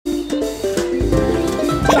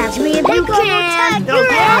You can! Don't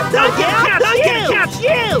catch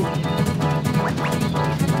you!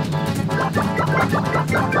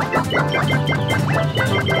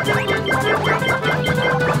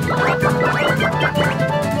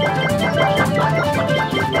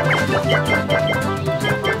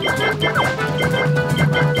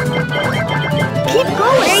 Keep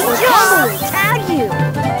going! Great job! Tag you!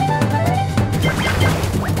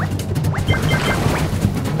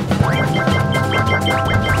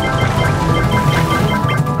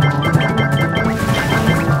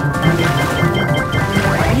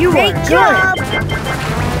 You are good!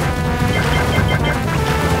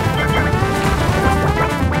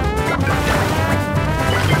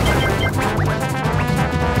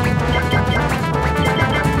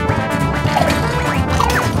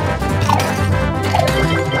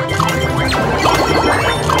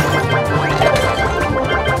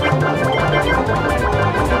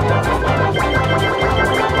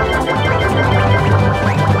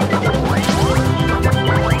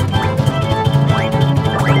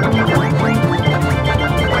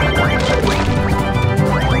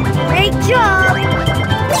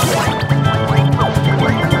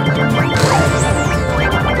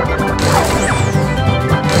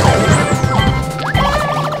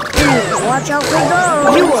 Watch out for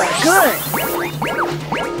those! You are good!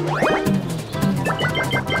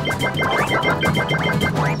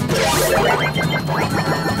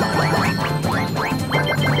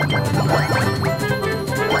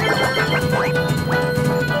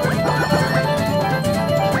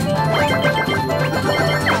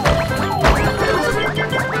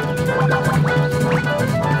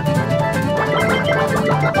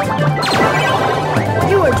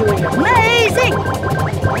 You are doing amazing!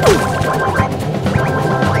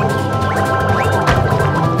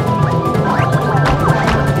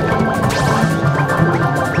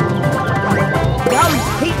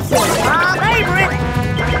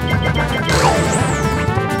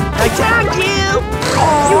 I tagged you!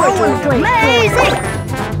 You are doing amazing!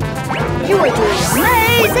 You are doing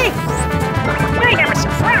amazing! I have a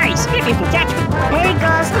surprise if you can catch me. Hey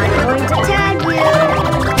Gus, I'm going to tag you!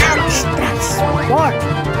 Ouch! That's smart!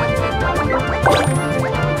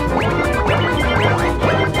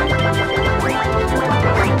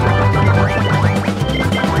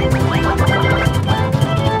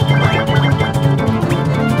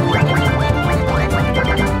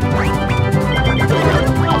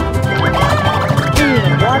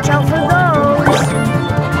 Watch out for those!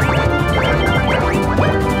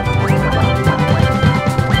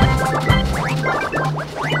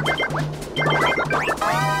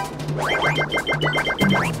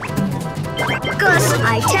 Gus, I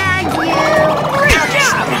tagged you! Great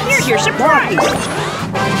job! Here's your surprise!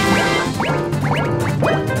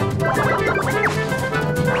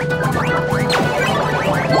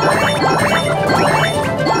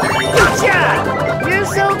 Gotcha! You're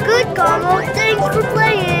so good, Combo! Thanks for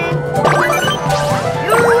playing!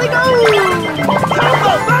 Here we go!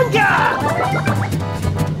 Combo Panda!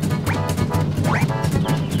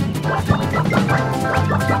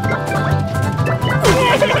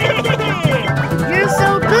 You're so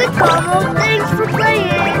good, Combo! Thanks for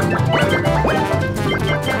playing!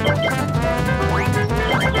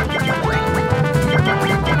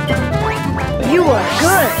 You are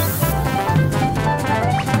good!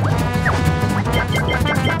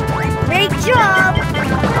 Great job!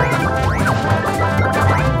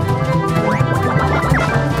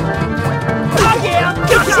 Oh yeah!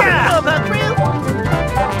 Gotcha! Combo crew!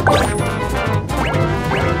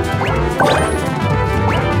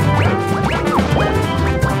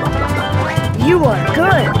 You are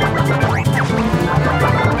good!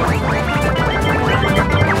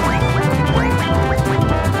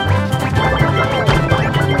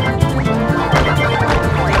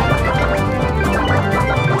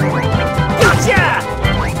 Gotcha!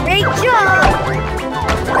 Great job!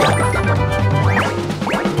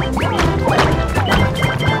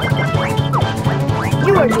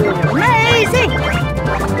 You are doing amazing!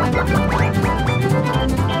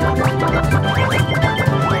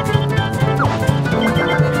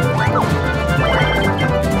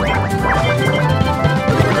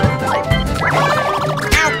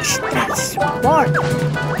 Ouch! That's smart!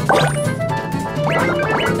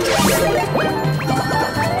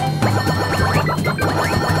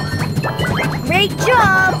 Great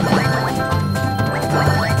job!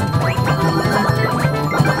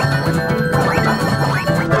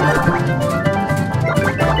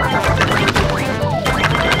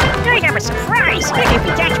 I have a surprise if you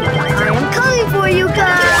can catch me. I am coming for you,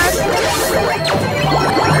 Gus!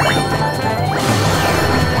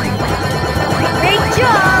 Great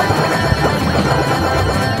job!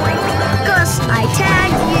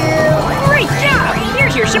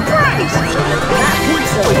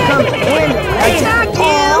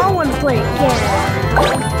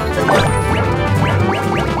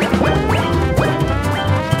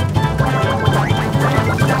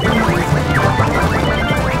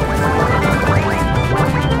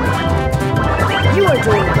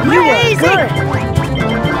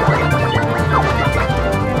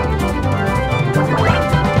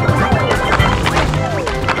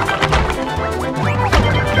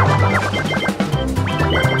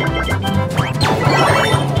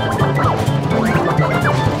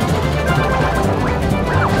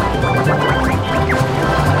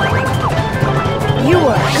 You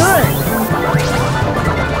are good.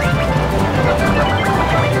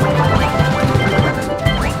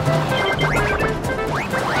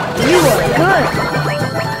 You are good.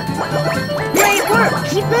 Great work.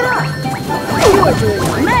 Keep it up. You are doing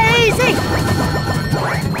amazing.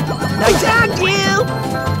 I tagged you!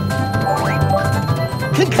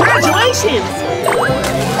 Congratulations!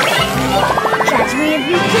 Catch me if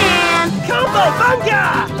you can. Combo Panda!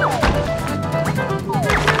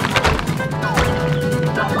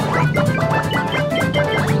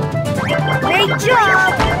 Great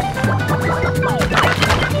job.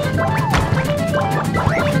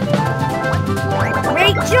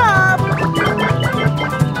 Great job.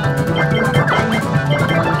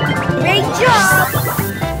 Great job.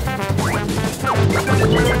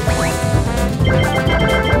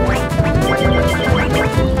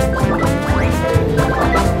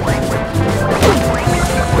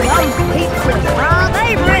 Love pizza, my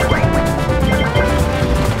favorite.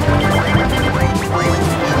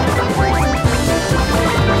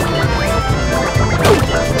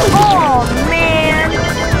 Oh man!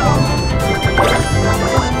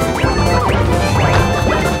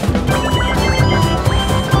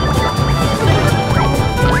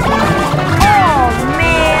 Oh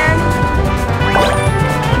man!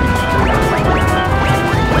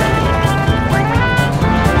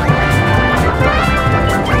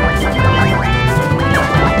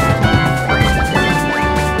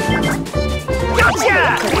 Gotcha!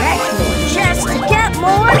 Collect more chests to get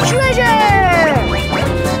more treasure!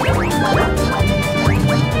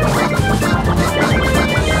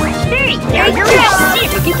 Hey, now you're out. See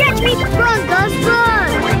if you can catch me. Run, Gus, run!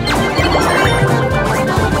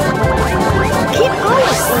 Keep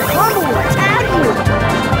going, or Combo will tag you!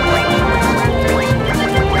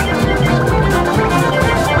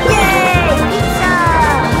 Yay! Pizza!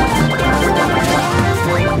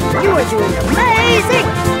 You are doing amazing!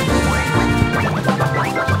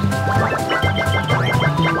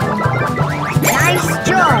 Nice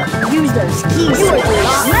job! Use those keys. You are doing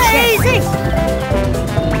amazing!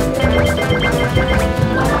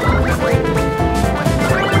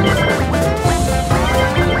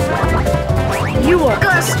 You are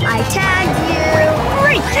Gus. I tagged you.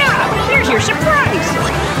 Great job. Here's your surprise.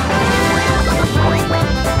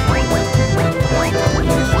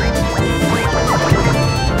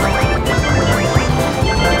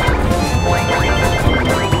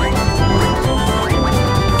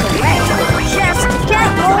 Just get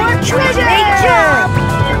more treasure. Great job.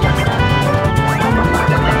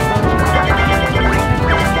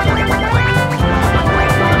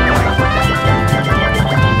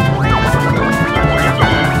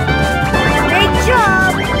 Great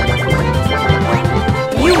job.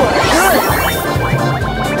 You are good.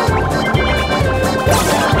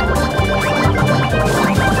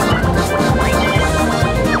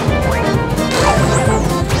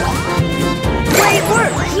 Great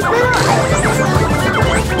work. Keep it up.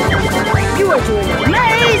 You are doing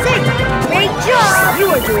amazing. Great job. You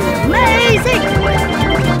are doing amazing.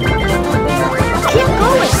 Keep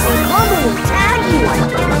going, or Combo will tag you.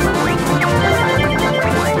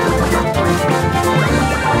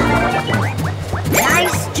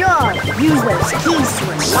 Nice job. Use those keys to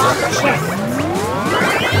unlock chests.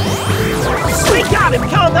 We got him,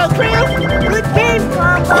 Combo Crew! Good game,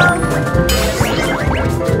 Combo.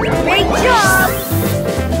 Great job.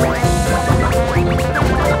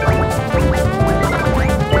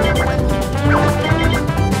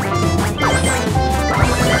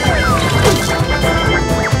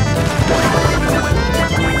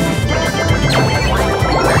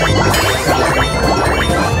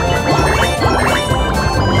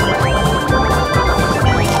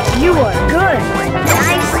 You are good.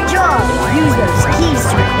 Nice job. Use those keys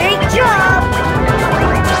to great job.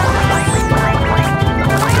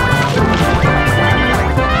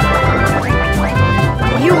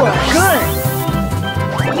 You are good.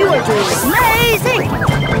 You are doing amazing.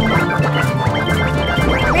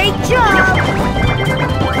 Great job.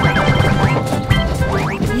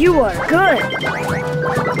 You are good.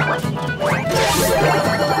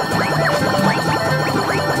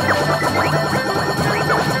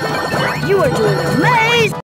 You are doing amazing.